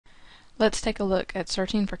Let's take a look at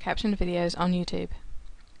searching for captioned videos on YouTube.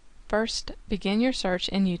 First, begin your search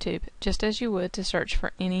in YouTube just as you would to search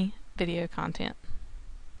for any video content.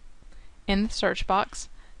 In the search box,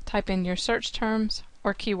 type in your search terms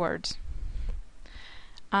or keywords.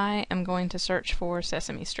 I am going to search for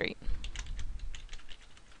Sesame Street.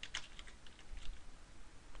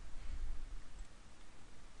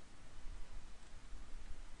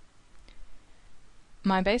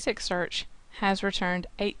 My basic search has returned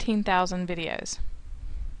 18,000 videos.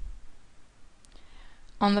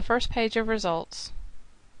 On the first page of results,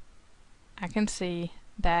 I can see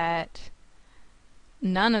that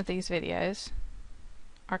none of these videos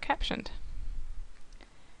are captioned.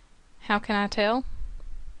 How can I tell?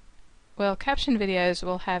 Well, captioned videos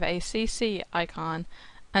will have a CC icon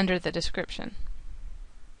under the description.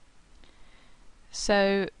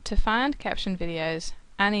 So, to find captioned videos,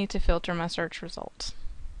 I need to filter my search results.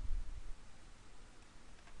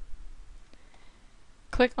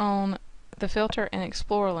 Click on the Filter and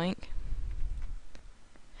Explore link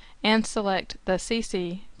and select the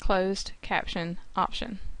CC Closed Caption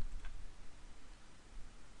option.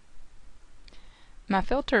 My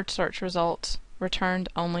filtered search results returned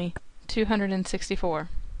only 264,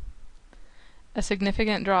 a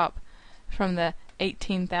significant drop from the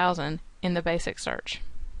 18,000 in the basic search.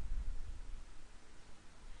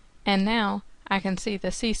 And now I can see the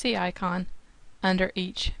CC icon under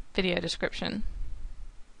each video description.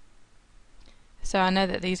 So I know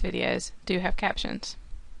that these videos do have captions.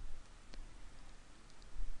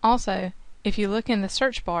 Also, if you look in the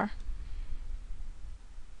search bar,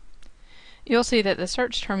 you'll see that the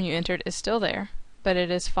search term you entered is still there, but it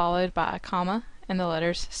is followed by a comma and the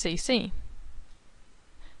letters CC.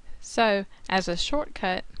 So, as a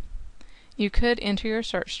shortcut, you could enter your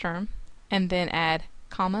search term and then add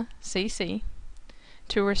comma CC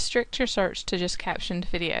to restrict your search to just captioned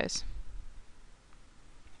videos.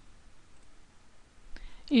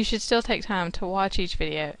 You should still take time to watch each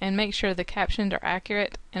video and make sure the captions are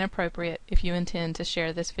accurate and appropriate if you intend to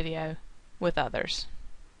share this video with others.